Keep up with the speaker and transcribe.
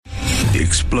The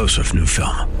explosive new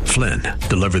film, Flynn,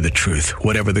 deliver the truth,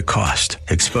 whatever the cost,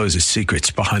 exposes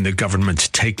secrets behind the government's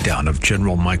takedown of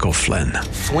General Michael Flynn.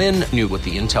 Flynn knew what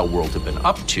the intel world had been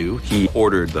up to. He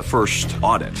ordered the first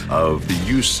audit of the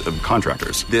use of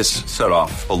contractors. This set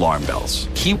off alarm bells.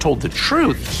 He told the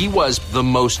truth. He was the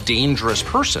most dangerous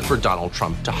person for Donald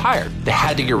Trump to hire. They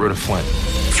had to get rid of Flynn.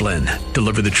 Flynn,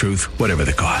 deliver the truth, whatever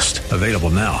the cost. Available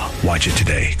now. Watch it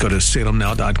today. Go to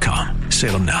salemnow.com.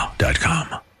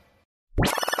 salemnow.com.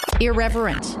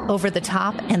 Irreverent, over the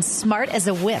top, and smart as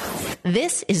a whip.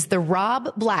 This is The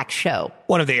Rob Black Show.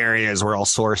 One of the areas where I'll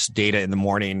source data in the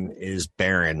morning is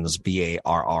Barron's, BARRONS.com.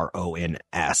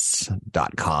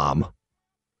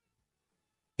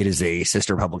 It is a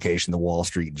sister publication, the Wall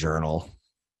Street Journal.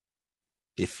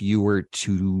 If you were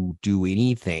to do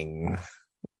anything,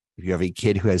 if you have a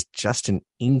kid who has just an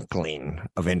inkling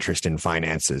of interest in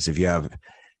finances, if you have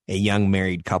a young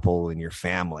married couple in your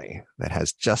family that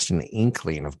has just an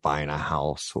inkling of buying a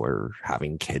house or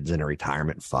having kids in a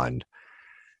retirement fund,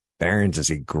 Barron's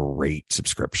is a great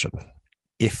subscription.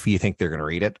 If you think they're going to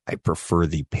read it, I prefer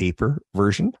the paper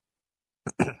version.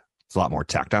 It's a lot more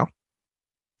tactile.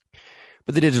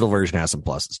 But the digital version has some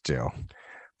pluses too.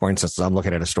 For instance, I'm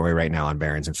looking at a story right now on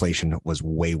Barron's. Inflation was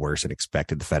way worse than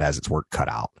expected. The Fed has its work cut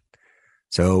out.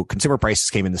 So consumer prices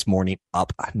came in this morning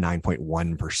up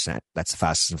 9.1%. That's the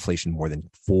fastest inflation in more than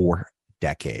 4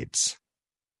 decades.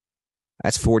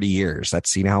 That's 40 years.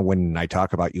 That's, you know, when I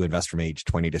talk about you invest from age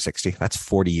 20 to 60, that's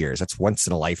 40 years. That's once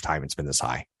in a lifetime it's been this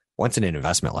high. Once in an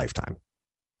investment lifetime.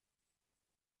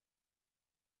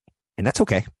 And that's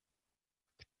okay.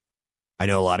 I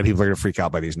know a lot of people are going to freak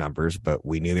out by these numbers, but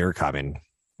we knew they were coming.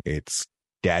 It's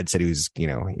Dad said he was, you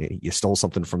know, you stole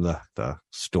something from the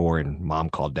store, and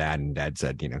Mom called Dad, and Dad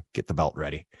said, you know, get the belt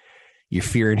ready. You're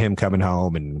fearing him coming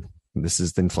home, and this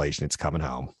is the inflation. It's coming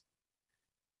home.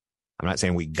 I'm not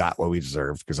saying we got what we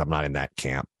deserved because I'm not in that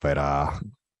camp, but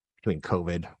between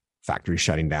COVID, factories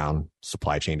shutting down,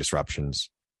 supply chain disruptions,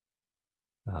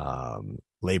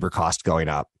 labor costs going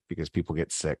up because people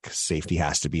get sick, safety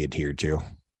has to be adhered to.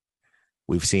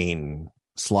 We've seen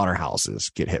slaughterhouses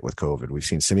get hit with COVID. We've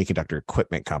seen semiconductor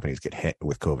equipment companies get hit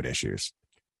with COVID issues.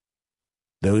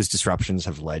 Those disruptions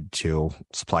have led to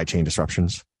supply chain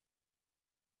disruptions.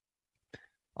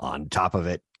 On top of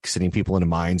it, sending people into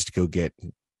mines to go get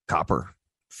copper.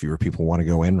 Fewer people want to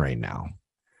go in right now.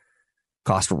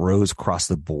 Cost rose across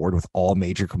the board with all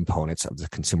major components of the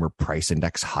consumer price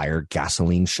index higher.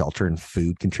 Gasoline, shelter, and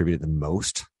food contributed the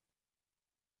most.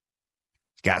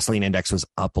 Gasoline index was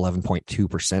up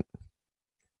 11.2%.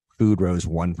 Food rose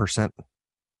 1%.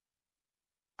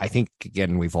 I think,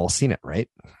 again, we've all seen it, right?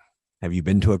 Have you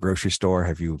been to a grocery store?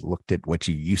 Have you looked at what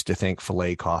you used to think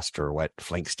filet cost or what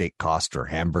flank steak cost or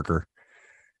hamburger?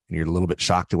 And you're a little bit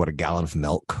shocked at what a gallon of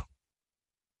milk.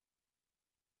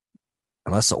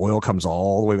 Unless the oil comes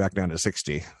all the way back down to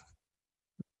 60,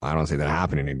 I don't see that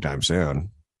happening anytime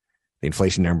soon. The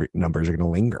inflation numbers are going to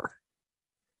linger.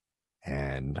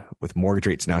 And with mortgage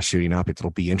rates now shooting up,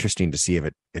 it'll be interesting to see if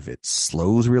it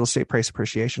slows real estate price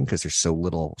appreciation because there's so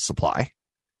little supply.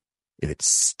 If it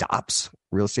stops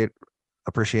real estate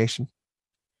appreciation.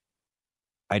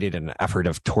 I did an effort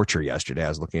of torture yesterday. I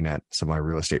was looking at some of my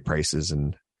real estate prices,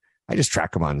 and I just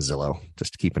track them on Zillow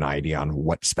just to keep an idea on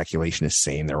what speculation is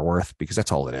saying they're worth, because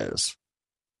that's all it is.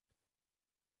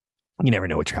 You never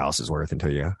know what your house is worth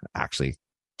until you actually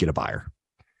get a buyer.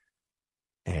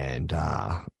 And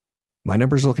my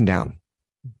numbers are looking down.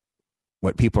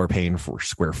 What people are paying for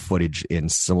square footage in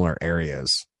similar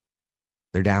areas,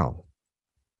 they're down.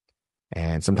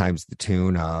 And sometimes the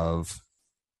tune of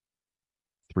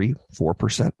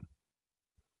 3-4%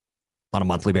 on a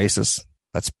monthly basis.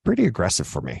 That's pretty aggressive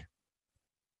for me.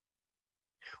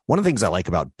 One of the things I like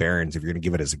about Barron's, if you're going to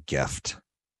give it as a gift,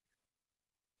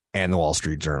 and the Wall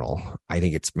Street Journal, I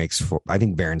think I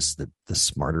think Barron's is the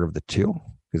smarter of the two,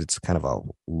 because it's kind of a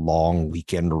long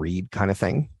weekend read kind of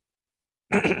thing.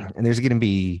 And it's not going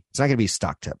to be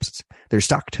stock tips. There's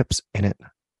stock tips in it,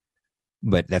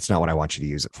 but that's not what I want you to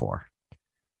use it for.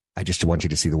 I just want you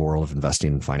to see the world of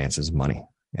investing in finances and money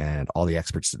and all the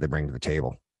experts that they bring to the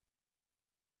table.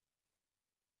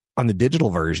 On the digital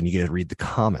version, you get to read the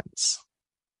comments.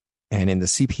 And in the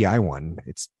CPI one,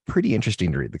 it's pretty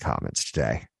interesting to read the comments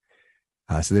today.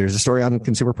 So there's a story on the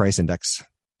consumer price index,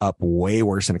 up way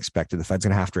worse than expected. The Fed's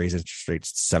going to have to raise interest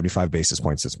rates 75 basis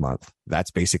points this month.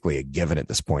 That's basically a given at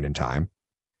this point in time.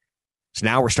 So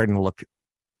now we're starting to look,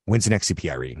 when's the next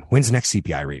CPI reading? When's the next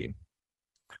CPI reading?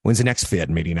 When's the next Fed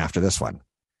meeting after this one?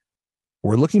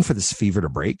 We're looking for this fever to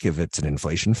break if it's an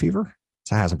inflation fever.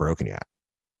 So it hasn't broken yet.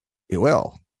 It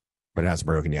will, but it hasn't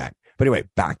broken yet. But anyway,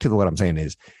 back to what I'm saying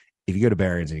is if you go to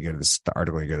Barron's and you go to this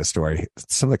article, you go to the story,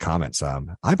 some of the comments,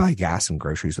 I buy gas and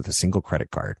groceries with a single credit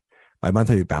card. My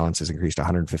monthly balance has increased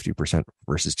 150%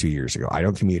 versus 2 years ago. I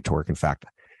don't commute to work. In fact,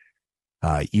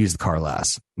 use the car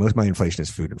less. Most of my inflation is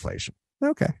food inflation.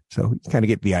 Okay. So you kind of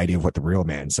get the idea of what the real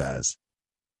man says.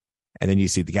 And then you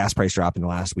see the gas price drop in the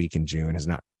last week in June has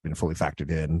not been fully factored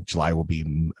in. July will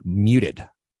be muted,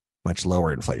 much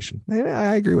lower inflation. And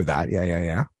I agree with that.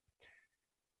 Yeah.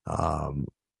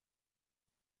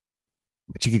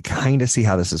 But you can kind of see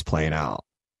how this is playing out.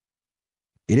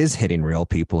 It is hitting real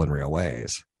people in real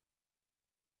ways.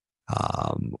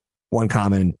 One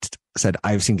comment said,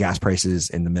 I've seen gas prices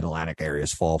in the mid-Atlantic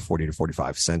areas fall 40 to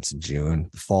 45 cents in June.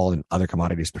 The fall in other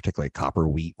commodities, particularly copper,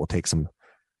 wheat, will take some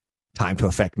time to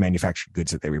affect manufactured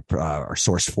goods that they are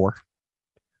sourced for.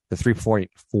 The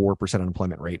 3.4%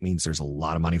 unemployment rate means there's a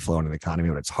lot of money flowing in the economy,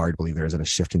 but it's hard to believe there isn't a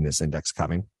shift in this index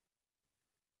coming.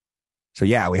 So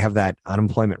yeah, we have that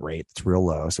unemployment rate that's real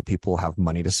low, so people have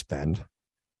money to spend.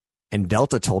 And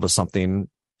Delta told us something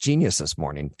genius this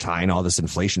morning, tying all this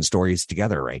inflation stories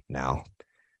together right now.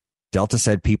 Delta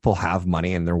said people have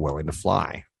money and they're willing to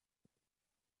fly,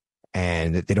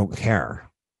 and that they don't care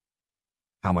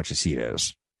how much a seat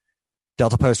is.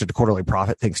 Delta posted a quarterly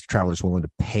profit thanks to travelers willing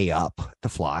to pay up to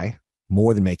fly,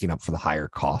 more than making up for the higher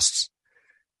costs.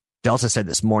 Delta said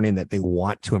this morning that they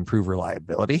want to improve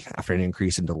reliability after an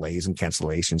increase in delays and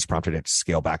cancellations prompted it to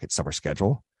scale back its summer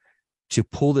schedule. To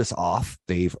pull this off,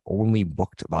 they've only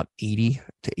booked about 80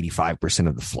 to 85%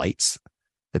 of the flights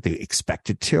that they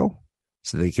expected to,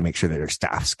 so they can make sure that their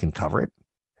staffs can cover it.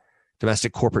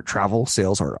 Domestic corporate travel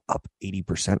sales are up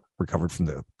 80%, recovered from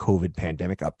the COVID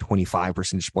pandemic, up 25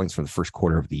 percentage points from the first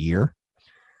quarter of the year.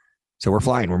 So we're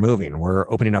flying, we're moving,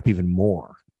 we're opening up even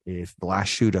more. If the last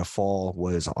shoe to fall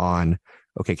was on,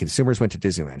 okay, consumers went to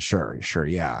Disneyland. Sure.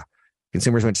 Yeah.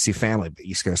 Consumers went to see family, but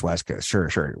East Coast, West Coast.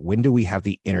 Sure. When do we have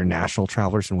the international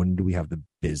travelers and when do we have the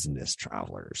business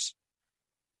travelers?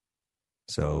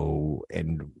 So,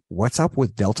 and what's up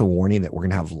with Delta warning that we're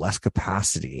going to have less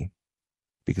capacity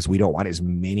because we don't want as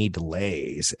many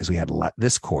delays as we had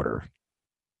this quarter?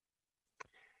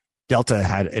 Delta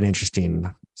had an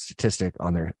interesting statistic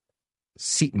on their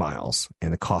seat miles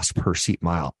and the cost per seat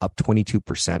mile up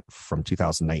 22% from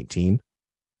 2019.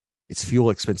 Its fuel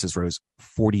expenses rose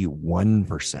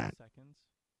 41%.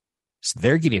 So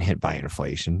they're getting hit by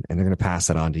inflation and they're going to pass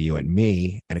that on to you and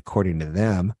me. And according to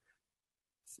them,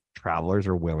 travelers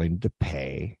are willing to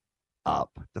pay up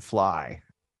to fly.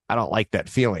 I don't like that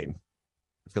feeling.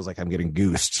 It feels like I'm getting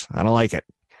goosed. I don't like it.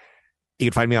 You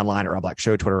can find me online at Rob Black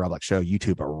Show, Twitter, Rob Black Show,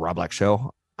 YouTube at Rob Black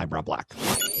Show. I'm Rob Black.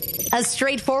 A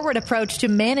straightforward approach to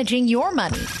managing your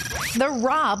money. The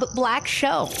Rob Black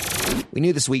Show. We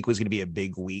knew this week was going to be a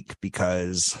big week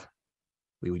because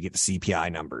we would get the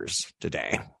CPI numbers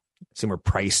today. Consumer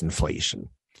price inflation.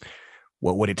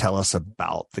 What would it tell us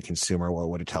about the consumer? What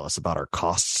would it tell us about our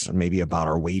costs and maybe about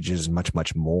our wages and much,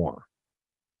 much more?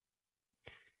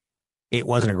 It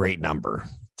wasn't a great number,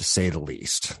 to say the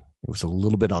least. It was a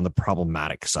little bit on the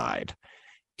problematic side.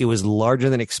 It was larger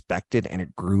than expected, and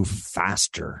it grew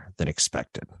faster than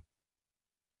expected.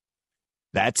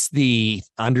 That's the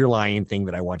underlying thing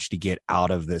that I want you to get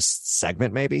out of this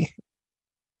segment, maybe.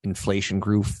 Inflation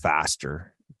grew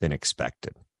faster than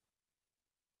expected.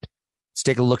 Let's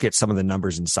take a look at some of the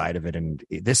numbers inside of it, and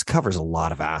this covers a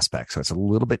lot of aspects, so it's a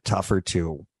little bit tougher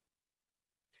to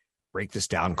break this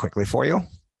down quickly for you.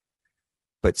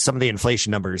 But some of the inflation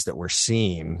numbers that we're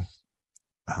seeing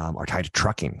are tied to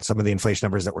trucking. Some of the inflation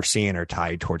numbers that we're seeing are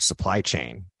tied towards supply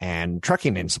chain and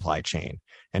trucking in supply chain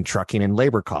and trucking and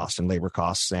labor costs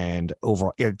and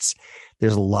overall.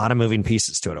 There's a lot of moving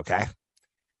pieces to it. Okay.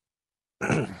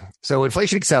 So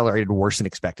inflation accelerated worse than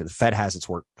expected. The Fed has its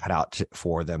work cut out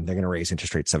for them. They're going to raise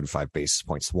interest rates 75 basis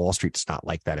points. Wall Street's not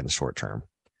like that in the short term.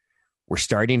 We're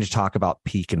starting to talk about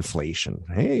peak inflation.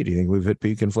 Hey, do you think we've hit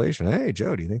peak inflation? Hey,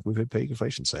 Joe, do you think we've hit peak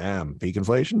inflation? Sam, peak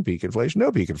inflation,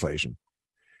 no peak inflation.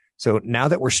 So now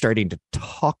that we're starting to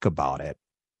talk about it,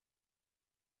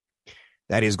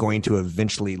 that is going to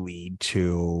eventually lead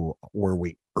to, were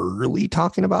we early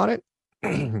talking about it?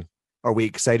 Are we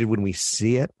excited when we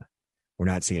see it? We're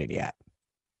not seeing it yet.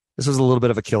 This was a little bit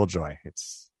of a killjoy.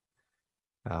 It's,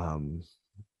 I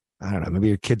don't know, maybe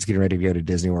your kid's getting ready to go to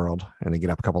Disney World and they get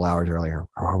up a couple hours earlier.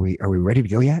 Are we ready to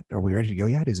go yet?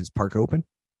 Is this park open?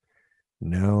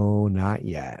 No, not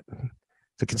yet.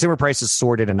 So consumer prices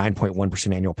soared at a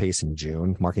 9.1% annual pace in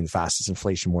June, marking the fastest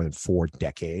inflation more than 4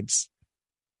 decades,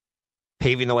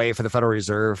 paving the way for the Federal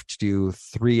Reserve to do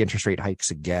 3 interest rate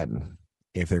hikes again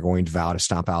if they're going to vow to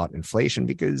stomp out inflation,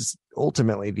 because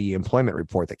ultimately the employment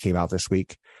report that came out this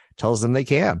week tells them they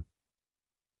can.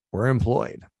 We're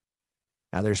employed.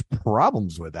 Now, there's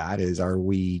problems with that. Are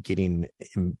we getting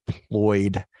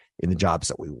employed in the jobs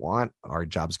that we want? Are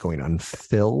jobs going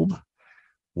unfilled?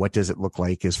 What does it look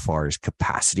like as far as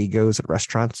capacity goes at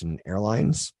restaurants and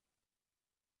airlines?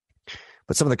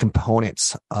 But some of the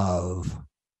components of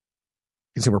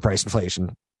consumer price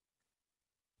inflation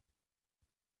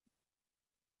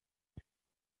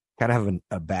kind of have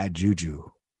a bad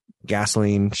juju.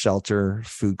 Gasoline, shelter,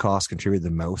 food costs contributed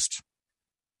the most.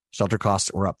 Shelter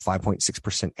costs were up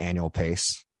 5.6% annual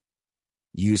pace.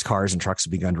 Used cars and trucks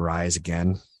have begun to rise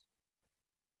again.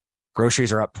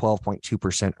 Groceries are up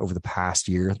 12.2% over the past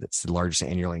year. That's the largest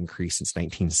annual increase since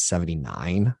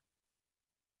 1979.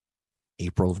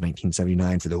 April of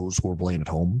 1979 for those who were playing at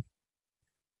home.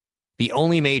 The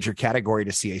only major category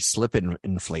to see a slip in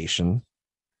inflation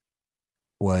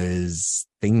was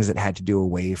things that had to do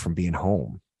away from being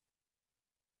home.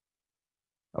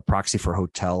 A proxy for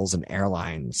hotels and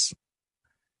airlines.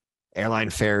 Airline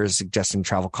fares suggesting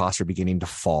travel costs are beginning to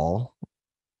fall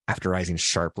after rising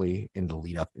sharply in the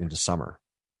lead up into summer.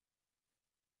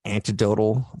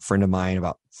 Anecdotal, a friend of mine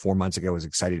about 4 months ago was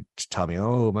excited to tell me,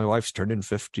 oh, my wife's turning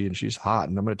 50 and she's hot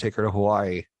and I'm going to take her to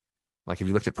Hawaii. Like, if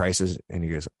you looked at prices, and he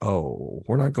goes, oh,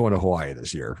 we're not going to Hawaii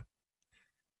this year.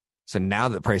 So now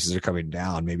that prices are coming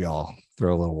down, maybe I'll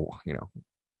throw a little,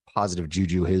 positive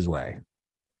juju his way.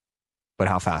 But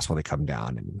how fast will they come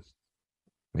down? And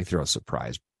they throw a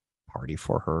surprise party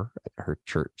for her at her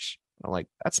church. I'm like,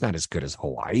 that's not as good as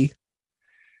Hawaii.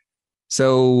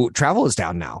 So travel is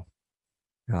down now.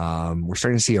 We're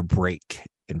starting to see a break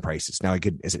in prices. Now,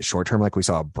 is it short term? Like we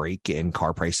saw a break in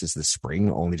car prices this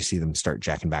spring, only to see them start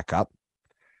jacking back up.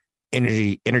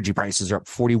 Energy prices are up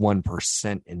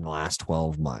 41% in the last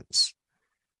 12 months.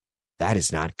 That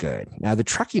is not good. Now, the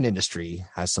trucking industry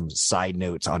has some side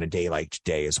notes on a day like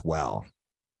today as well.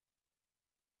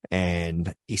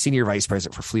 And a senior vice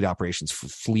president for fleet operations for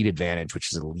Fleet Advantage,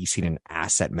 which is a leasing and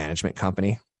asset management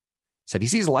company, said he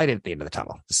sees a light at the end of the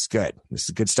tunnel. This is good. This is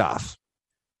good stuff.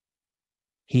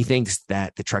 He thinks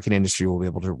that the trucking industry will be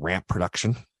able to ramp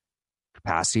production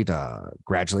capacity to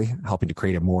gradually, helping to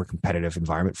create a more competitive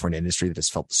environment for an industry that has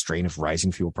felt the strain of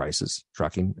rising fuel prices.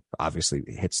 Trucking obviously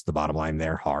hits the bottom line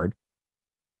there hard.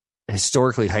 A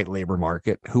historically tight labor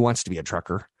market. Who wants to be a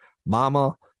trucker?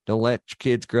 Mama, don't let your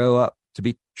kids grow up to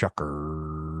be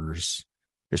truckers.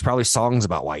 There's probably songs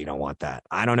about why you don't want that.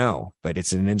 I don't know, but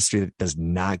it's an industry that does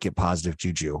not get positive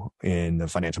juju in the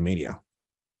financial media.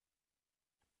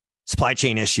 Supply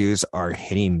chain issues are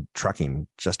hitting trucking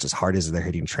just as hard as they're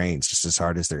hitting trains, just as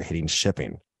hard as they're hitting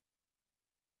shipping.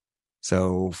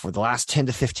 So for the last 10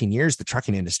 to 15 years, the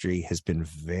trucking industry has been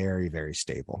very, very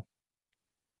stable.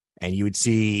 And you would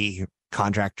see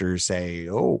contractors say,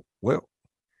 oh, well,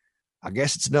 I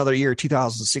guess it's another year,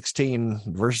 2016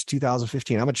 versus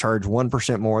 2015. I'm going to charge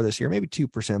 1% more this year, maybe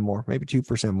 2% more, maybe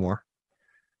 2% more.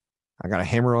 I got a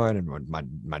hemorrhoid and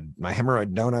my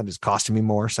hemorrhoid donut is costing me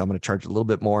more. So I'm going to charge a little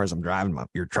bit more as I'm driving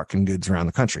your trucking goods around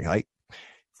the country. Like,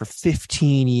 for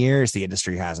 15 years, the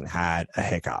industry hasn't had a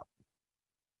hiccup.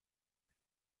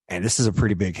 And this is a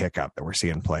pretty big hiccup that we're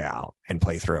seeing play out and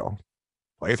play through.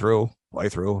 Play through.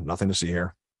 Nothing to see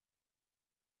here.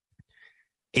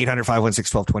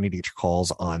 800-516-1220 to get your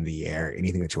calls on the air.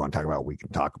 Anything that you want to talk about, we can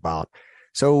talk about.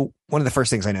 So one of the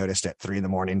first things I noticed at 3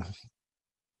 a.m,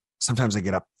 sometimes I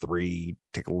get up 3,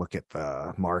 take a look at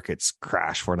the markets,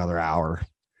 crash for another hour.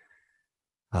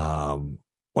 One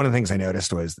of the things I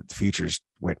noticed was that the futures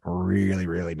went really,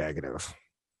 really negative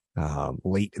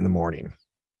late in the morning.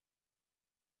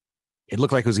 It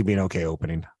looked like it was going to be an okay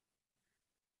opening.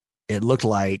 It looked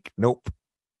like, nope,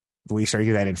 we started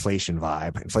to get that inflation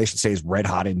vibe. Inflation stays red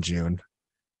hot in June.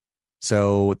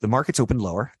 So the markets opened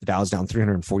lower. The Dow is down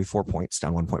 344 points,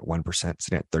 down 1.1%,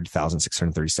 sitting at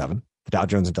 30,637. The Dow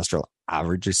Jones Industrial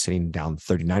Average is sitting down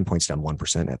 39 points, down 1%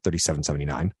 at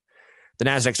 3779. The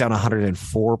Nasdaq's down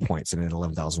 104 points and at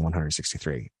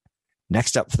 11,163.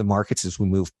 Next up for the markets as we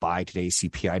move by today's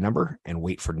CPI number and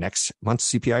wait for next month's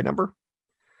CPI number.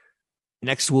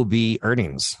 Next will be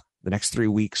earnings. The next 3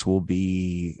 weeks will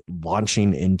be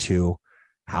launching into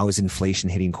how is inflation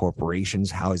hitting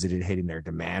corporations? How is it hitting their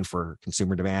demand for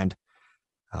consumer demand?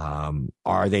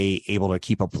 Are they able to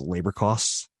keep up with labor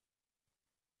costs?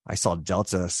 I saw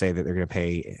Delta say that they're going to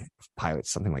pay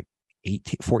pilots something like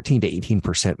 14 to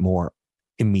 18% more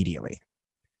immediately.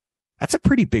 That's a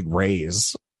pretty big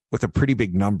raise with a pretty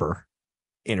big number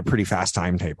in a pretty fast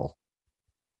timetable.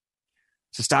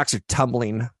 So stocks are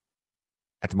tumbling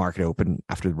at the market open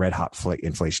after the red hot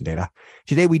inflation data.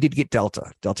 Today, we did get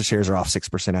Delta. Delta shares are off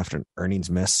 6% after an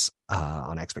earnings miss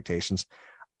on expectations.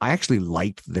 I actually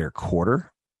liked their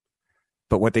quarter,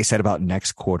 but what they said about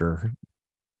next quarter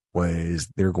was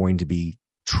they're going to be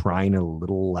trying a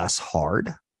little less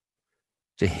hard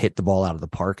to hit the ball out of the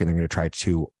park, and they're going to try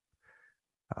to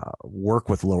work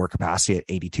with lower capacity at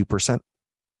 82%.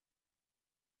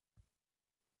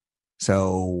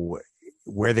 So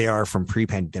where they are from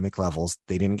pre-pandemic levels,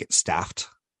 they didn't get staffed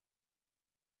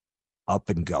up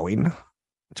and going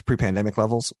to pre-pandemic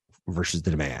levels versus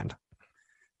the demand.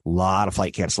 A lot of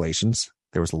flight cancellations.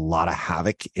 There was a lot of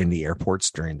havoc in the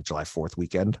airports during the July 4th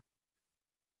weekend.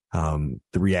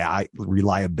 The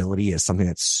reliability is something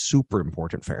that's super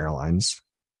important for airlines.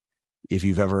 If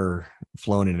you've ever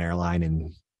flown in an airline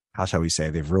and, how shall we say,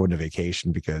 they've ruined a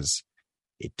vacation because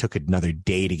it took another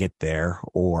day to get there,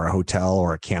 or a hotel,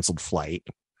 or a canceled flight,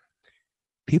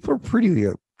 people are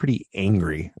pretty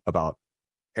angry about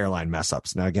airline mess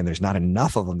ups. Now, again, there's not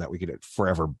enough of them that we could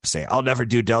forever say, I'll never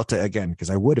do Delta again, because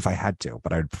I would if I had to,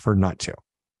 but I'd prefer not to.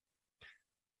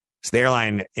 So the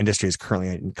airline industry is currently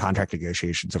in contract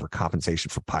negotiations over compensation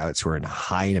for pilots who are in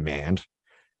high demand.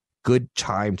 Good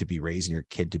time to be raising your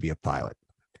kid to be a pilot.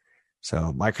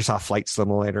 So Microsoft Flight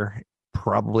Simulator,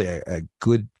 probably a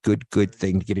good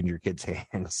thing to get in your kids'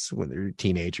 hands when they're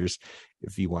teenagers,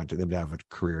 if you want them to have a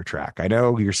career track. I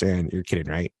know you're saying you're kidding,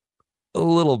 right? A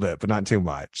little bit, but not too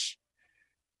much.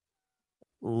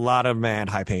 A lot of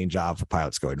high-paying job for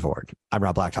pilots going forward. I'm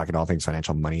Rob Black, talking all things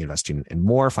financial, money, investing, and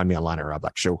more. Find me online at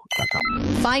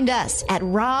robblackshow.com. Find us at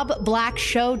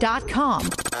robblackshow.com.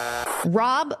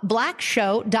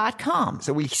 robblackshow.com.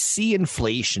 So we see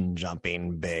inflation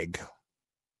jumping big,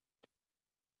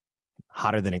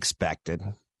 hotter than expected,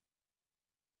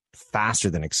 faster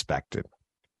than expected.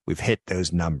 We've hit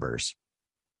those numbers.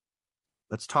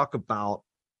 Let's talk about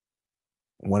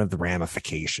one of the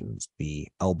ramifications. The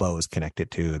elbow is connected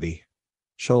to the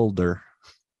shoulder.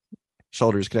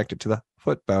 Shoulder is connected to the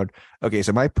foot bone. Okay,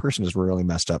 so my person is really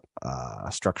messed up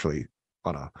structurally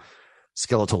on a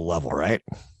skeletal level, right?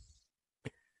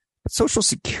 But Social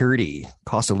Security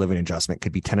cost of living adjustment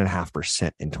could be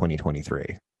 10.5% in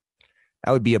 2023.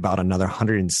 That would be about another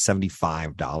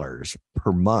 $175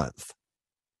 per month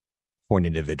for an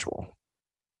individual.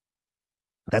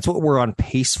 That's what we're on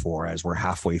pace for as we're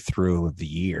halfway through the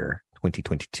year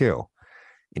 2022.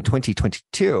 In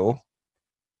 2022,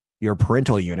 your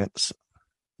parental units,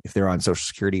 if they're on Social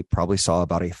Security, probably saw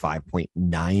about a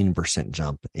 5.9%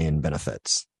 jump in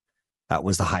benefits. That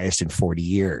was the highest in 40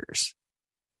 years.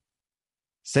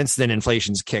 Since then,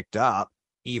 inflation's kicked up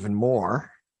even more.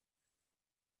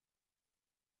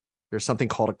 There's something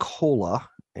called a COLA,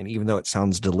 and even though it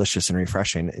sounds delicious and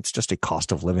refreshing, it's just a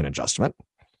cost of living adjustment.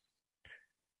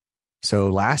 So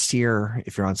last year,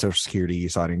 if you're on Social Security, you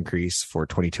saw an increase for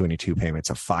 2022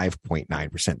 payments of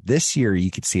 5.9%. This year,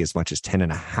 you could see as much as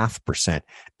 10.5%.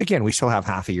 Again, we still have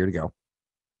half a year to go.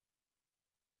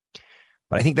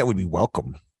 But I think that would be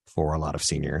welcome for a lot of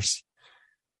seniors.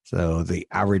 So the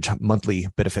average monthly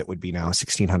benefit would be now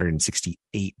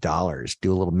 $1,668.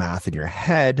 Do a little math in your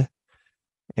head,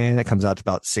 and that comes out to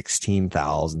about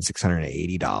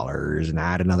 $16,680, and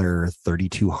add another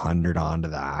 $3,200 onto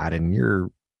that, and you're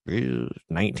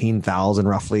 19,000,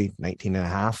 roughly 19 and a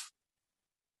half.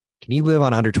 Can you live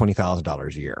on under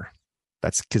 $20,000 a year?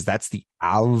 That's because that's the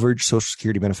average Social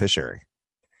Security beneficiary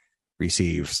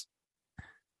receives.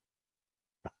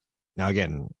 Now,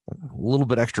 again, a little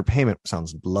bit extra payment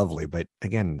sounds lovely, but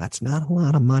again, that's not a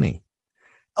lot of money.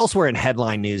 Elsewhere in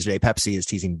headline news today, Pepsi is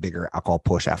teasing bigger alcohol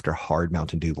push after Hard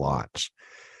Mountain Dew launch.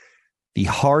 The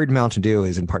Hard Mountain Dew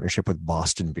is in partnership with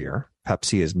Boston Beer.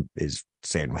 Pepsi is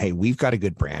saying, hey, we've got a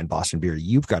good brand. Boston Beer,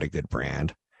 you've got a good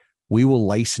brand. We will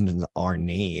license our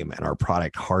name and our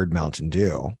product, Hard Mountain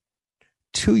Dew,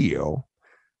 to you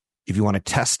if you want to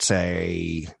test,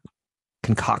 say,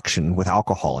 concoction with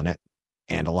alcohol in it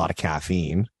and a lot of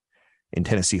caffeine in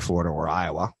Tennessee, Florida, or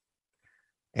Iowa.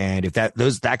 And if that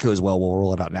goes well, we'll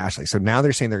roll it out nationally. So now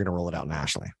they're saying they're going to roll it out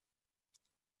nationally.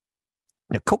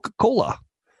 Now, Coca-Cola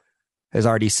has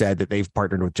already said that they've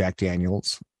partnered with Jack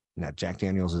Daniels. Now, Jack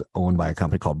Daniels is owned by a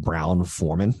company called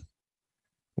Brown-Forman.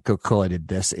 Coca-Cola did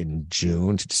this in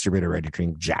June to distribute a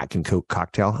ready-to-drink Jack and Coke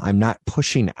cocktail. I'm not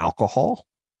pushing alcohol.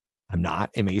 I'm not.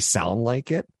 It may sound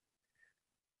like it.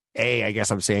 I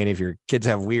guess I'm saying if your kids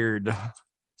have weird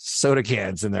soda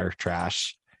cans in their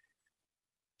trash,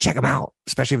 check them out,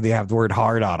 especially if they have the word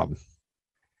hard on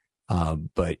them.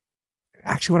 But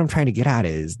actually what I'm trying to get at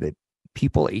is that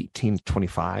people 18 to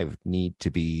 25 need to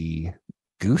be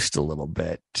goosed a little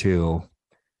bit to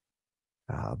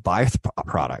buy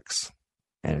products.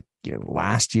 And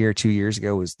last year, 2 years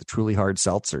ago, was the truly hard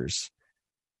seltzers.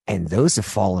 And those have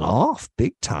fallen off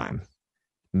big time.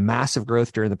 Massive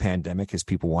growth during the pandemic as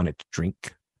people wanted to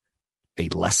drink a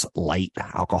less light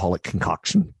alcoholic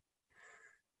concoction.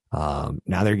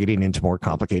 Now they're getting into more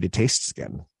complicated tastes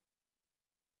again.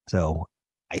 So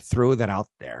I throw that out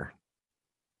there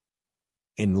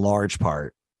in large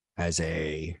part as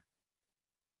a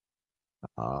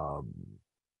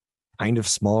kind of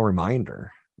small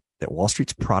reminder that Wall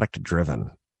Street's product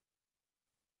driven.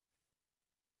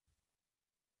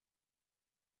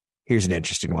 Here's an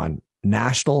interesting one.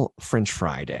 National French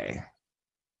Fry Day.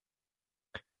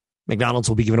 McDonald's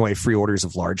will be giving away free orders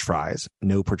of large fries,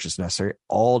 no purchase necessary,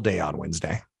 all day on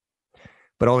Wednesday,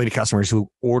 but only to customers who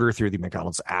order through the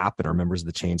McDonald's app and are members of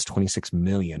the chain's 26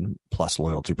 million plus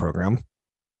loyalty program.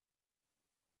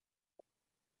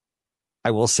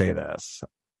 I will say this.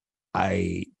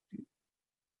 I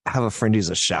have a friend who's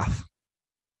a chef,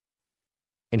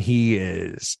 and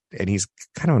he's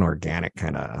kind of an organic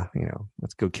kind of,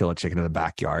 let's go kill a chicken in the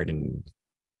backyard and,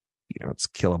 let's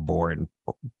kill a boar and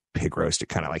pig roast it,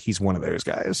 kind of like he's one of those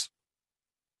guys.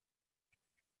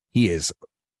 He is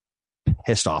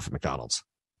pissed off at McDonald's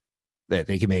that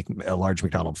they can make a large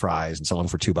McDonald's fries and sell them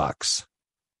for $2.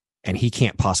 And he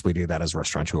can't possibly do that as a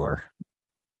restaurateur.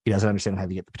 He doesn't understand how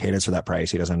to get the potatoes for that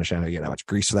price. He doesn't understand how to get that much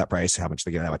grease for that price, how much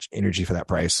they get that much energy for that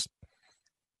price.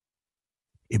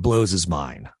 It blows his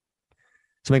mind.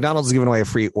 So McDonald's is giving away a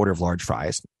free order of large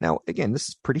fries. Now, again, this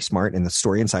is pretty smart. And the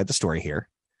story inside the story here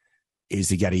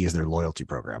is you got to use their loyalty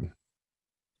program.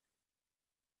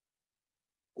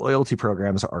 Loyalty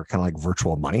programs are kind of like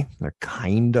virtual money. They're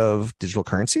kind of digital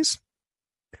currencies.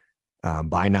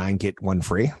 Buy 9, get 1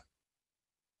 free.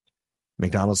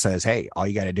 McDonald's says, hey, all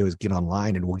you got to do is get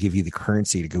online and we'll give you the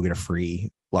currency to go get a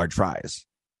free large fries.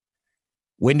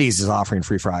 Wendy's is offering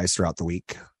free fries throughout the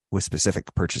week with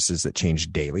specific purchases that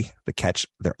change daily. The catch,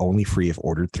 they're only free if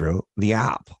ordered through the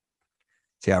app.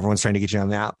 See how everyone's trying to get you on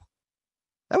the app?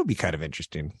 That would be kind of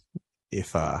interesting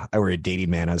if I were a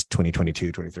dating man. I was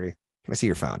 22, 23. Can I see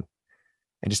your phone?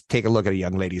 And just take a look at a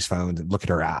young lady's phone and look at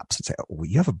her apps and say, oh,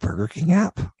 you have a Burger King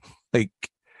app? Like,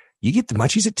 you get the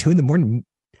munchies at 2 a.m.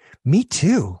 Me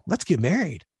too. Let's get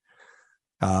married.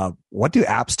 What do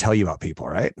apps tell you about people,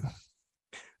 right?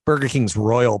 Burger King's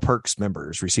Royal Perks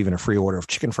members receiving a free order of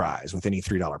chicken fries with any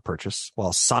 $3 purchase,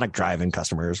 while Sonic Drive-In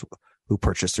customers who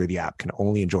purchase through the app can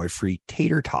only enjoy free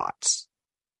tater tots.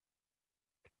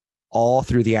 All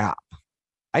through the app.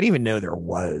 I didn't even know there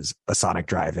was a Sonic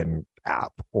Drive-In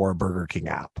app or a Burger King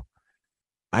app.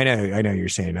 I know you're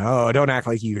saying, oh, don't act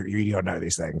like you don't know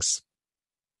these things.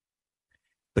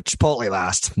 But Chipotle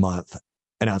last month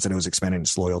announced that it was expanding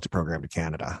its loyalty program to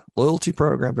Canada. Loyalty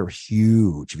programs are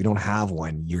huge. If you don't have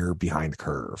one, you're behind the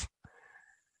curve.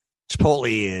 Chipotle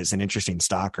is an interesting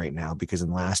stock right now because in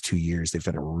the last 2 years, they've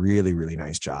done a really, really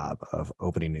nice job of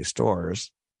opening new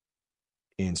stores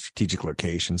in strategic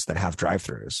locations that have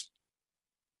drive-thrus.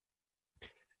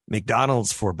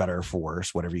 McDonald's, for better or for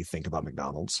worse, whatever you think about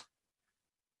McDonald's,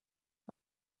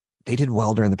 they did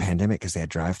well during the pandemic because they had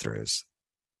drive-thrus.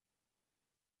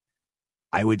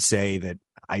 I would say that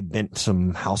I bent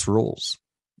some house rules.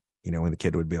 When the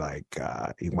kid would be like,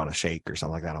 you want a shake or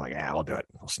something like that? I'm like, yeah, I'll do it.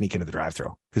 I'll sneak into the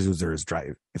drive-thru because there's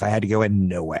drive. If I had to go in,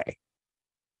 no way.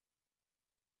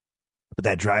 But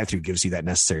that drive-thru gives you that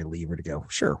necessary lever to go,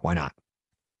 sure, why not?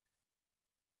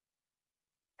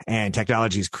 And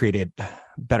technology has created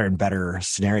better and better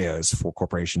scenarios for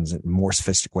corporations and more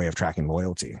sophisticated way of tracking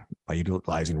loyalty by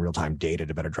utilizing real-time data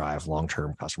to better drive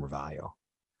long-term customer value.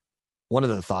 One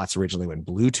of the thoughts originally when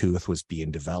Bluetooth was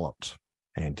being developed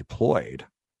and deployed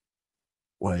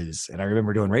was, and I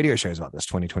remember doing radio shows about this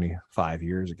 25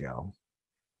 years ago,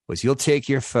 was you'll take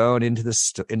your phone into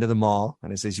the mall,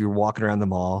 and it says you're walking around the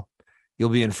mall, you'll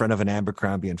be in front of an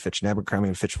Abercrombie and Fitch, and Abercrombie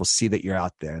and Fitch will see that you're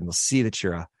out there, and they'll see that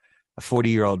you're a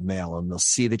 40-year-old male, and they'll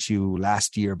see that you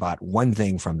last year bought one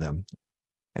thing from them,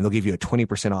 and they'll give you a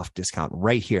 20% off discount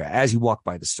right here as you walk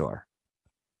by the store.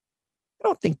 I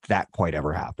don't think that quite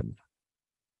ever happened.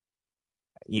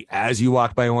 As you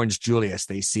walk by Orange Julius,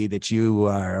 they see that you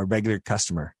are a regular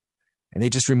customer, and they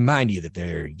just remind you that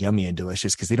they're yummy and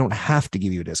delicious because they don't have to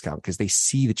give you a discount because they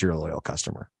see that you're a loyal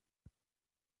customer.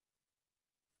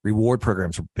 Reward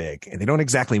programs are big, and they don't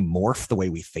exactly morph the way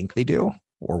we think they do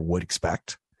or would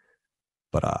expect.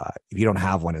 But if you don't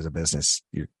have one as a business,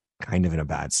 you're kind of in a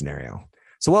bad scenario.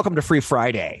 So welcome to Free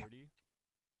Friday.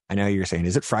 I know you're saying,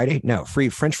 is it Friday? No, Free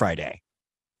French Friday.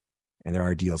 And there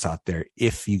are deals out there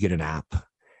if you get an app.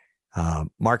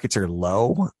 Markets are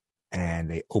low, and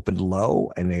they opened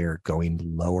low, and they are going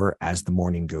lower as the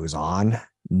morning goes on.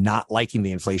 Not liking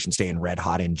the inflation staying red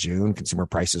hot in June. Consumer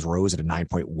prices rose at a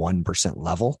 9.1%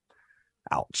 level.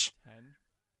 Ouch.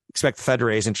 Expect the Fed to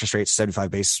raise interest rates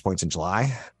 75 basis points in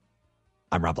July.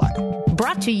 I'm Rob Black.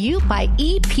 Brought to you by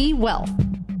EP Wealth.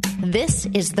 This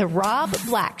is the Rob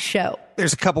Black Show.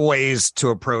 there's a couple ways to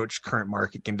approach current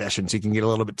market conditions. You can get a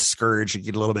little bit discouraged, you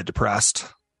get a little bit depressed.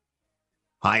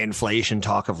 High inflation,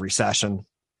 talk of recession.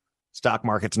 Stock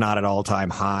market's not at all-time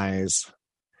highs.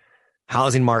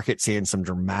 Housing market seeing some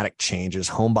dramatic changes.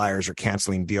 Home buyers are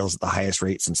canceling deals at the highest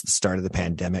rate since the start of the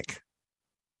pandemic.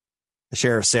 The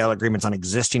share of sale agreements on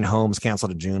existing homes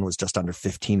canceled in June was just under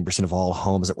 15% of all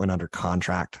homes that went under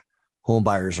contract. Home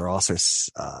buyers are also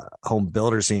home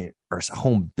builders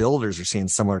are seeing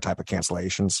similar type of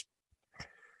cancellations.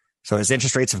 So as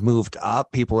interest rates have moved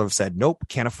up, people have said, nope,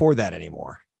 can't afford that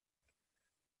anymore.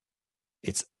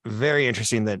 It's very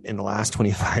interesting that in the last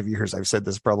 25 years, I've said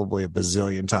this probably a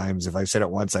bazillion times. If I've said it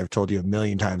once, I've told you a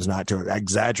million times not to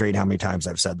exaggerate how many times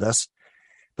I've said this.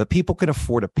 But people can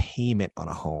afford a payment on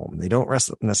a home. They don't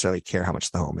necessarily care how much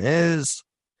the home is.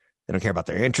 They don't care about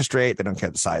their interest rate. They don't care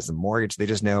the size of the mortgage. They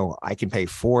just know I can pay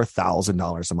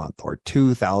 $4,000 a month or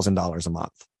 $2,000 a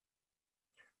month.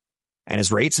 And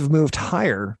as rates have moved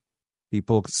higher,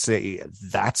 people say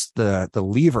that's the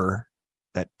lever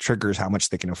that triggers how much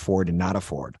they can afford and not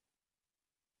afford.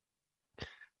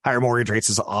 Higher mortgage rates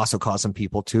has also caused some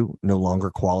people to no longer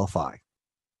qualify.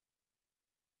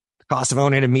 The cost of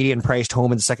owning a median priced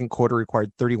home in the second quarter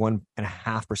required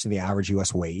 31.5% of the average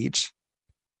U.S. wage.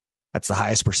 That's the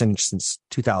highest percentage since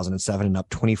 2007 and up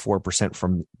 24%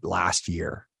 from last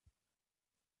year.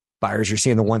 Buyers are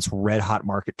seeing the once red-hot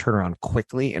market turn around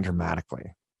quickly and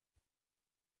dramatically.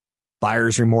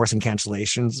 Buyers' remorse and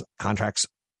cancellations, contracts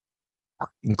are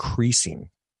increasing.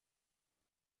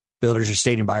 Builders are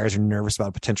stating buyers are nervous about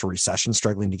a potential recession,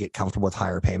 struggling to get comfortable with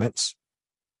higher payments.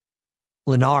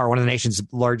 Lennar, one of the nation's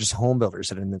largest home builders,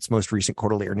 said in its most recent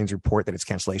quarterly earnings report that its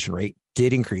cancellation rate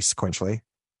did increase sequentially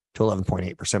to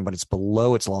 11.8%, but it's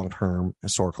below its long-term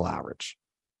historical average.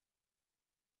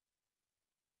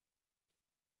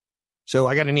 So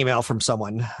I got an email from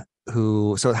someone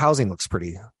so housing looks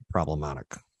pretty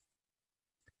problematic.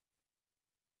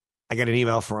 I got an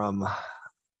email from a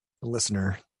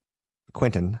listener,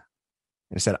 Quentin,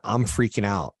 and it said, I'm freaking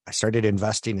out. I started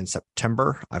investing in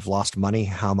September. I've lost money.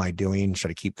 How am I doing?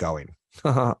 Should I keep going?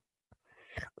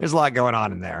 There's a lot going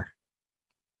on in there.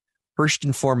 First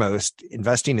and foremost,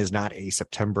 investing is not a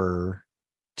September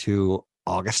to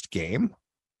August game.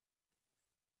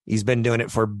 He's been doing it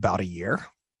for about a year.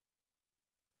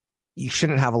 You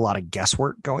shouldn't have a lot of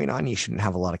guesswork going on. You shouldn't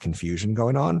have a lot of confusion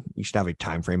going on. You should have a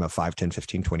time frame of 5, 10,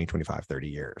 15, 20, 25, 30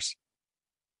 years.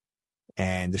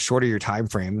 And the shorter your time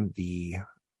frame, the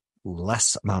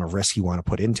less amount of risk you want to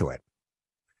put into it.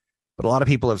 But a lot of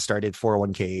people have started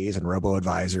 401ks and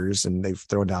robo-advisors, and they've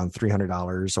thrown down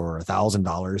 $300 or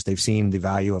 $1,000. They've seen the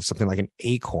value of something like an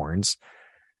Acorns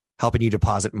helping you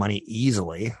deposit money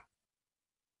easily.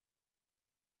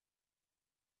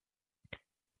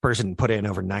 Person put in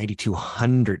over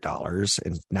 $9,200,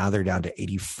 and now they're down to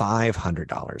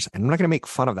 $8,500. And I'm not going to make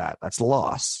fun of that. That's a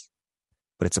loss,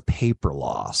 but it's a paper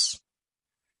loss.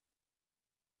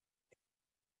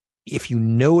 If you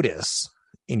notice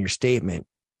in your statement,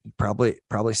 it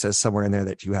probably says somewhere in there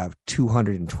that you have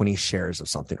 220 shares of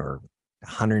something or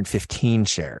 115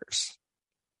 shares.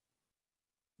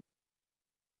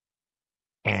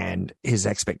 And his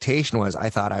expectation was, I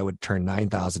thought I would turn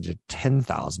 9,000 to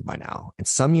 10,000 by now. And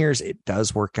some years it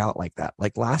does work out like that.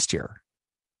 Like last year,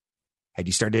 had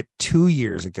you started 2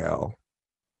 years ago,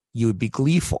 you would be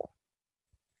gleeful,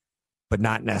 but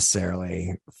not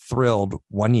necessarily thrilled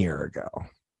 1 year ago.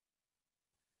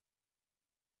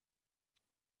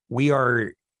 We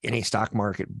are in a stock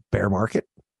market bear market.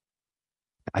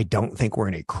 I don't think we're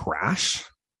in a crash.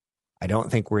 I don't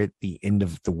think we're at the end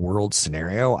of the world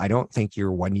scenario. I don't think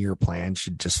your 1 year plan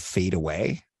should just fade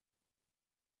away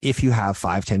if you have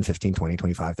 5, 10, 15, 20,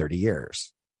 25, 30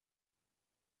 years.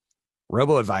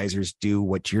 Robo-advisors do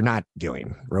what you're not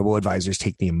doing. Robo-advisors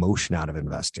take the emotion out of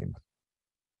investing.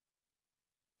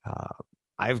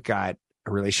 I've got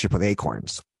a relationship with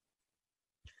Acorns,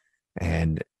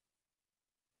 and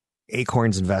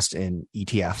Acorns invest in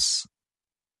ETFs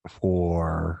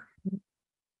for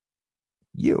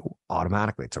you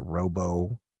automatically. It's a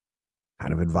robo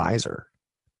kind of advisor.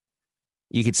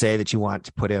 You could say that you want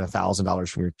to put in $1,000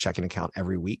 from your checking account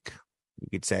every week. You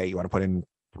could say you want to put in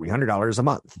 $300 a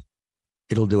month.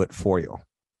 It'll do it for you.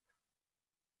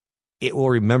 It will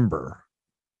remember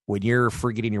when you're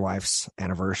forgetting your wife's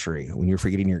anniversary, when you're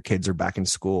forgetting your kids are back in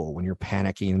school, when you're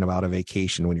panicking about a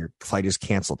vacation, when your flight is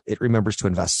canceled, it remembers to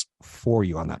invest for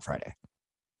you on that Friday.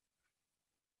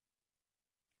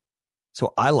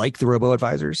 So I like the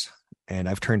robo-advisors, and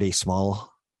I've turned a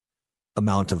small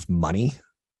amount of money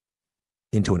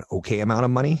into an okay amount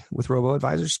of money with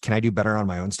robo-advisors. Can I do better on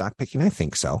my own stock picking? I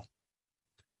think so.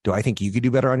 Do I think you could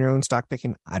do better on your own stock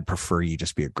picking? I'd prefer you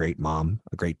just be a great mom,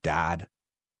 a great dad,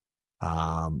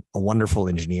 a wonderful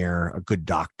engineer, a good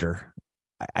doctor.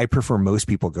 I prefer most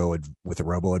people go with the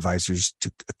robo-advisors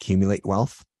to accumulate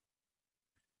wealth.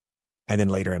 And then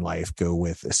later in life, go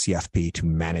with a CFP to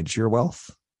manage your wealth.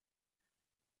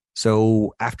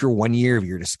 So after 1 year of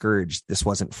you're discouraged, this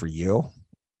wasn't for you,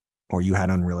 or you had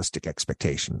unrealistic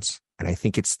expectations. And I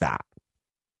think it's that.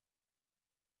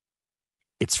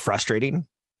 It's frustrating.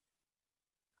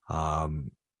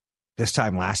 This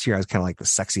time last year, I was kind of like the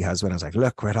sexy husband. I was like,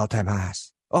 look, we're at all-time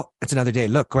highs. Oh, it's another day.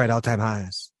 Look, we're at all-time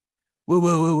highs. Woo,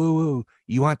 woo, woo, woo, woo.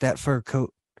 You want that fur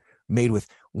coat made with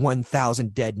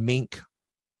 1,000 dead mink?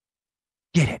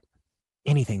 Get it.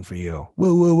 Anything for you.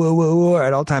 Woo, woo, woo, woo, woo.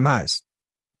 At all-time highs.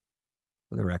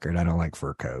 For the record, I don't like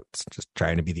fur coats. Just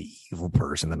trying to be the evil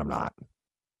person that I'm not.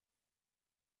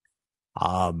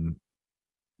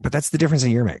 But that's the difference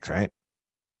in year mix, right?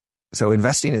 So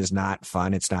investing is not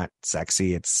fun. It's not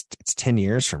sexy. It's 10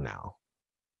 years from now.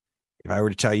 If I were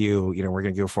to tell you, we're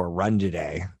going to go for a run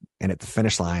today, and at the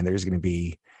finish line, there's going to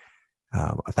be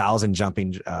 $1,000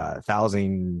 jumping,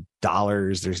 $1,000.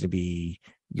 There's going to be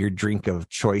your drink of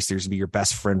choice. There's going to be your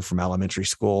best friend from elementary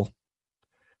school.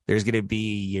 There's going to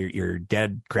be your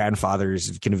dead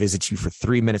grandfather's going to visit you for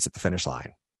 3 minutes at the finish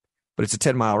line. But it's a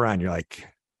 10-mile run. You're like,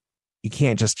 you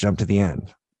can't just jump to the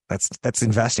end. That's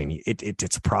investing.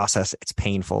 It's a process. It's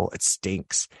painful. It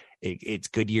stinks. It's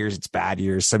good years. It's bad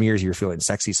years. Some years you're feeling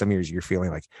sexy. Some years you're feeling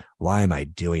like, why am I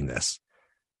doing this?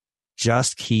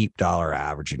 Just keep dollar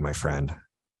averaging, my friend.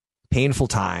 Painful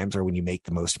times are when you make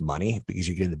the most money because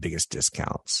you're getting the biggest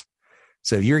discounts.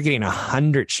 So if you're getting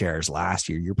 100 shares last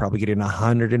year, you're probably getting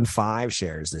 105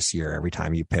 shares this year every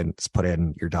time you put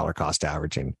in your dollar cost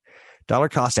averaging. Dollar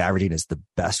cost averaging is the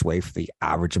best way for the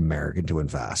average American to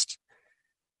invest.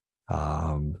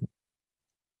 I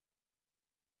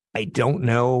don't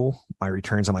know my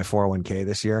returns on my 401k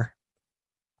this year.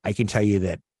 I can tell you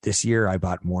that this year I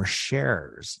bought more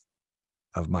shares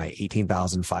of my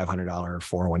 $18,500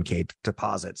 401k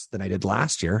deposits than I did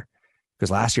last year, because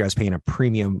last year I was paying a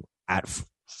premium at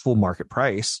full market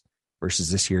price versus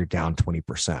this year down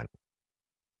 20%.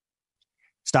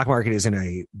 Stock market is in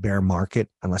a bear market.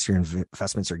 Unless your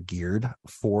investments are geared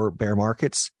for bear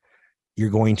markets, you're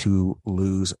going to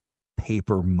lose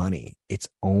paper money. It's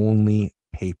only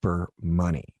paper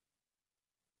money.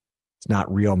 It's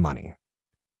not real money.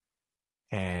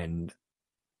 And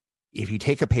if you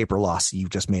take a paper loss,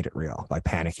 you've just made it real by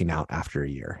panicking out after a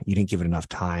year. You didn't give it enough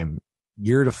time.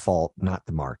 Your default, not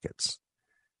the markets.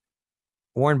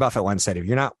 Warren Buffett once said, if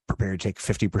you're not prepared to take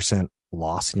 50%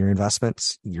 loss in your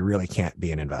investments, you really can't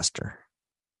be an investor.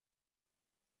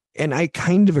 And I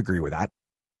kind of agree with that.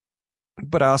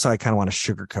 But also, I kind of want to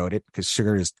sugarcoat it because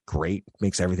sugar is great,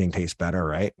 makes everything taste better,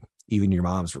 right? Even your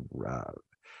mom's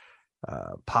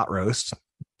pot roast,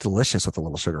 delicious with a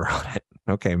little sugar on it.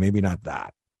 Okay, maybe not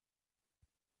that.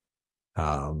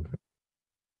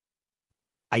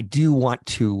 I do want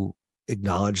to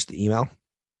acknowledge the email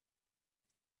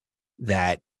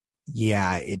that,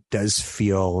 yeah, it does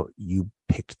feel you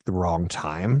picked the wrong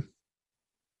time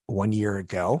 1 year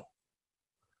ago.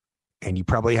 And you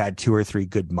probably had 2 or 3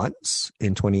 good months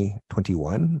in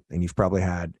 2021. And you've probably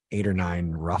had 8 or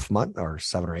 9 rough months, or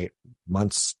 7 or 8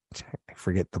 months. I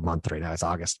forget the month right now. It's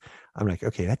August. I'm like,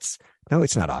 okay, it's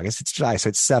not August. It's July. So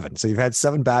it's 7. So you've had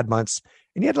 7 bad months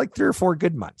and you had like 3 or 4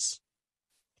 good months.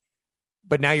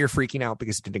 But now you're freaking out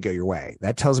because it didn't go your way.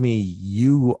 That tells me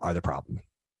you are the problem.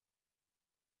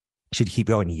 Should keep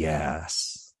going.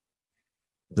 Yes.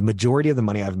 The majority of the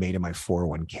money I've made in my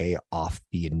 401k off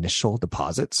the initial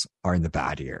deposits are in the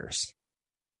bad years.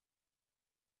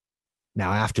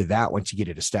 Now, after that, once you get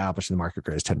it established and the market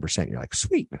grows 10%, you're like,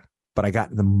 sweet. But I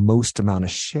got the most amount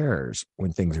of shares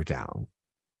when things are down.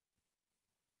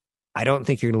 I don't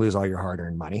think you're going to lose all your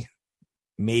hard-earned money.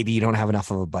 Maybe you don't have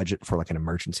enough of a budget for like an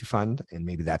emergency fund, and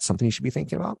maybe that's something you should be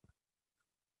thinking about.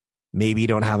 Maybe you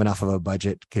don't have enough of a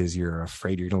budget because you're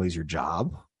afraid you're going to lose your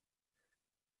job.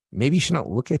 Maybe you should not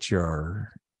look at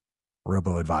your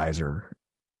robo-advisor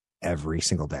every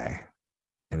single day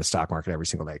in the stock market every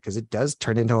single day, because it does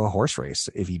turn into a horse race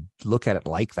if you look at it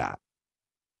like that.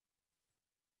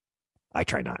 I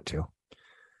try not to.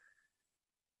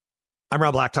 I'm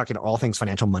Rob Black, talking all things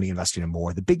financial, money, investing, and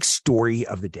more. The big story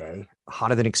of the day,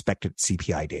 hotter than expected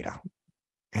CPI data.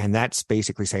 And that's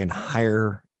basically saying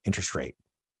higher interest rate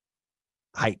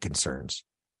hike concerns.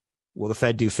 Will the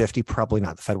Fed do 50? Probably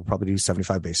not. The Fed will probably do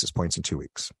 75 basis points in 2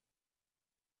 weeks.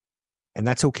 And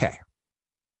that's okay.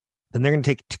 Then they're going to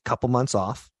take a couple months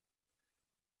off.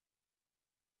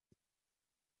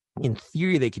 In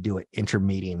theory, they could do an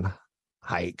intermediate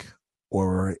hike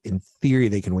or in theory,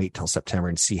 they can wait till September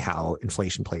and see how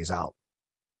inflation plays out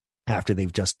after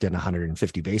they've just done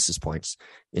 150 basis points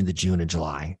in the June and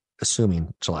July,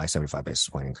 assuming July 75 basis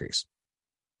point increase.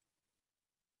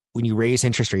 When you raise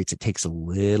interest rates, it takes a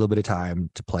little bit of time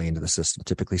to play into the system,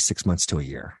 typically 6 months to a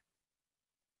year.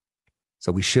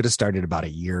 So we should have started about a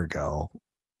year ago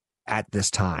at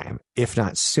this time, if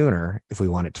not sooner, if we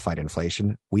wanted to fight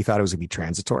inflation. We thought it was going to be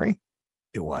transitory.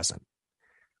 It wasn't.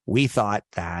 We thought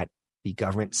that the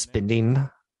government spending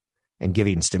and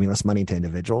giving stimulus money to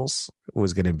individuals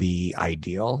was going to be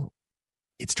ideal.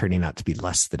 It's turning out to be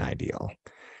less than ideal.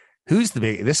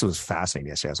 This was fascinating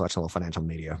yesterday. I was watching a little financial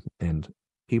media and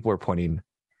people were pointing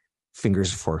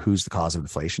fingers for who's the cause of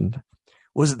inflation.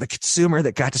 Was it the consumer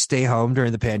that got to stay home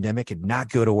during the pandemic and not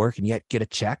go to work and yet get a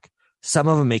check? Some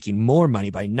of them making more money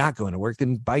by not going to work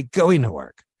than by going to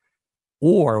work.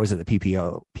 Or was it the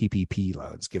PPP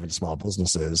loans given to small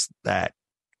businesses that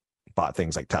bought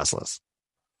things like Teslas,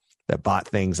 that bought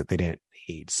things that they didn't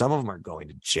need? Some of them are going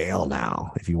to jail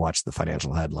now, if you watch the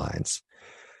financial headlines.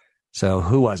 So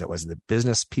who was it? Was it the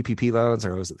business PPP loans,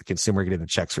 or was it the consumer getting the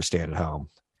checks for staying at home?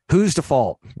 Who's to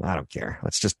fault? I don't care.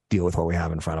 Let's just deal with what we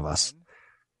have in front of us.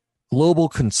 Global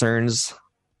concerns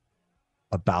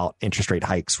about interest rate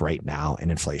hikes right now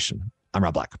and inflation. I'm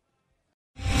Rob Black.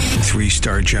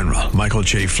 3-star General Michael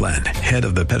J. Flynn, head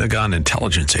of the Pentagon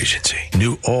Intelligence Agency,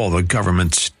 knew all the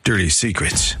government's dirty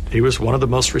secrets. He was one of the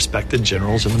most respected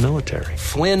generals in the military.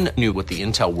 Flynn knew what the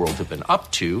intel world had been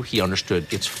up to. He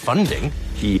understood its funding.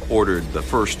 He ordered the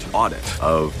first audit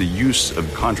of the use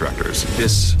of contractors.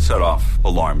 This set off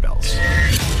alarm bells.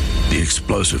 The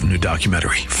explosive new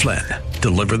documentary, Flynn,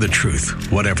 Deliver the Truth,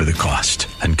 Whatever the Cost,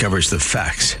 uncovers the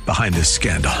facts behind this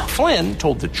scandal. Flynn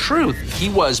told the truth. He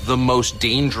was the most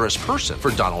dangerous person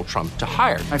for Donald Trump to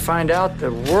hire. I find out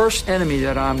the worst enemy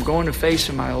that I'm going to face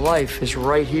in my life is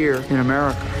right here in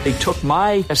America. They took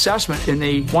my assessment and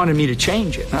they wanted me to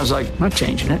change it. And I was like, I'm not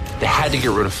changing it. They had to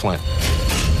get rid of Flynn.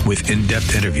 With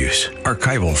in-depth interviews,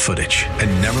 archival footage,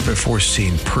 and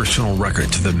never-before-seen personal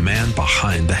records of the man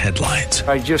behind the headlines.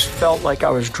 I just felt like I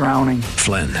was drowning.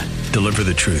 Flynn, Deliver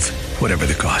the Truth, Whatever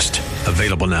the Cost.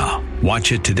 Available now.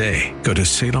 Watch it today. Go to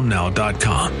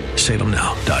salemnow.com.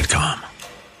 salemnow.com.